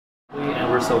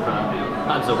And we're so proud of you.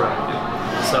 I'm so proud of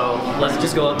you. So let's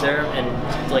just go up there and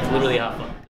like literally have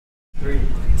fun. 3,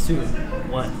 2,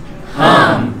 1.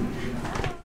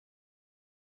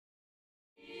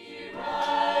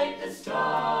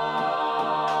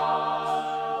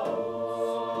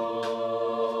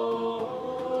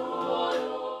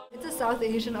 It's a South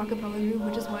Asian a cappella group,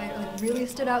 which is why it like really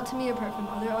stood out to me apart from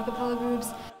other a cappella groups.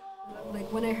 Like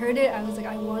when I heard it, I was like,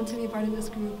 I want to be part of this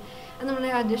group. And then when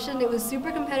I auditioned, it was super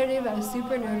competitive. I was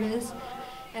super nervous,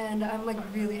 and I'm like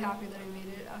really happy that I made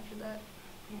it after that.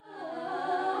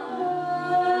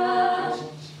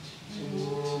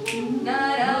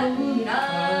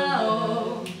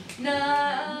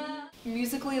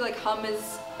 Musically, like hum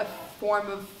is a form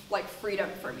of like freedom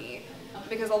for me,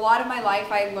 because a lot of my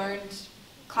life I learned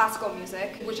classical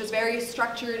music, which is very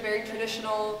structured, very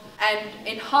traditional, and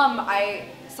in hum I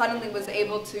suddenly was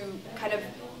able to kind of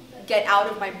get out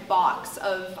of my box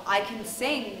of I can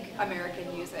sing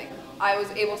American music. I was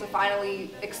able to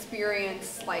finally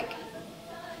experience like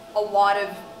a lot of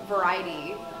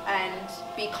variety and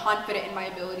be confident in my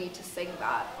ability to sing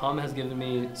that. Hum has given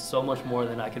me so much more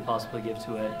than I could possibly give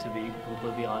to it, to be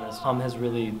completely honest. Hum has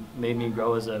really made me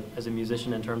grow as a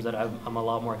musician in terms that I'm a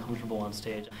lot more comfortable on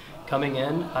stage. Coming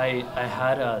in, I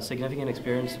had a significant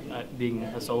experience being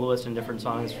a soloist in different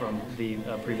songs from the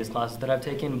previous classes that I've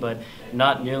taken, but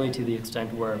not nearly to the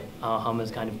extent where Hum has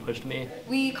kind of pushed me.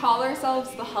 We call ourselves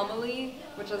the Humily,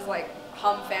 which is like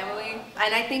Hum family,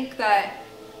 and I think that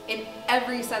in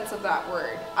every sense of that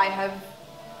word, I have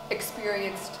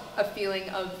experienced a feeling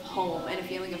of home and a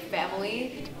feeling of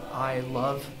family. I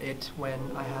love it when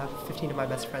I have 15 of my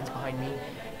best friends behind me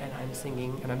and I'm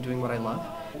singing and I'm doing what I love.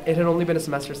 It had only been a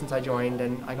semester since I joined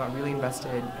and I got really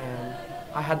invested and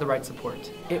I had the right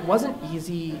support. It wasn't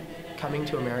easy coming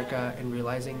to America and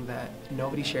realizing that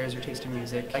nobody shares your taste in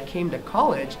music. I came to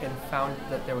college and found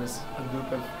that there was a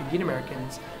group of Indian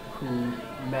Americans who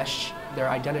mesh their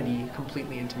identity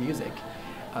completely into music,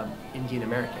 Indian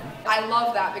American. I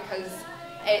love that because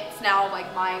it's now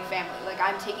like my family. Like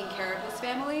I'm taking care of this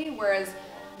family, whereas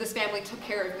this family took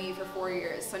care of me for 4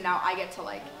 years. So now I get to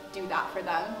like do that for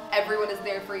them. Everyone is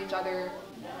there for each other,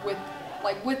 with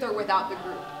or without the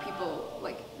group. People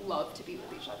like love to be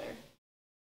with each other.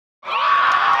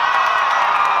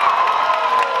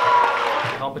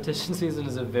 Competition season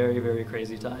is a very, very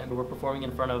crazy time. We're performing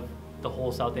in front of the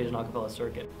whole South Asian a cappella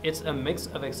circuit. It's a mix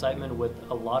of excitement with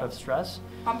a lot of stress.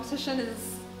 Competition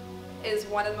is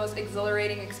one of the most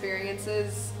exhilarating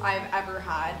experiences I've ever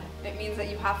had. It means that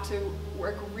you have to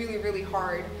work really, really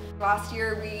hard. Last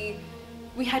year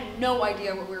we had no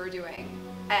idea what we were doing,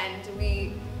 and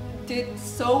we did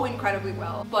so incredibly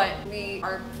well, but we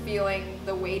are feeling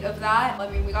the weight of that. I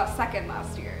mean, we got second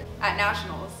last year at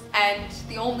Nationals, and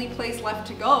the only place left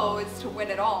to go is to win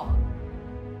it all.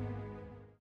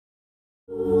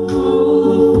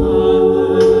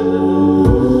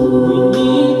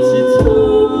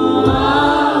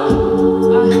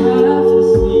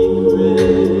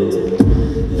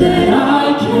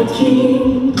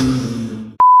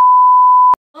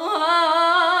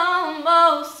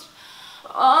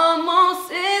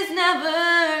 Almost is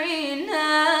never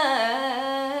enough.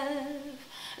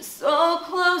 So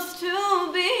close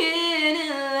to being in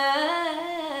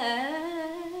love.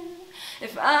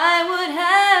 If I would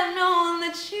have known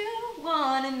that you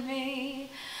wanted me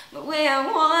the way I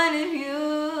wanted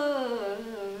you.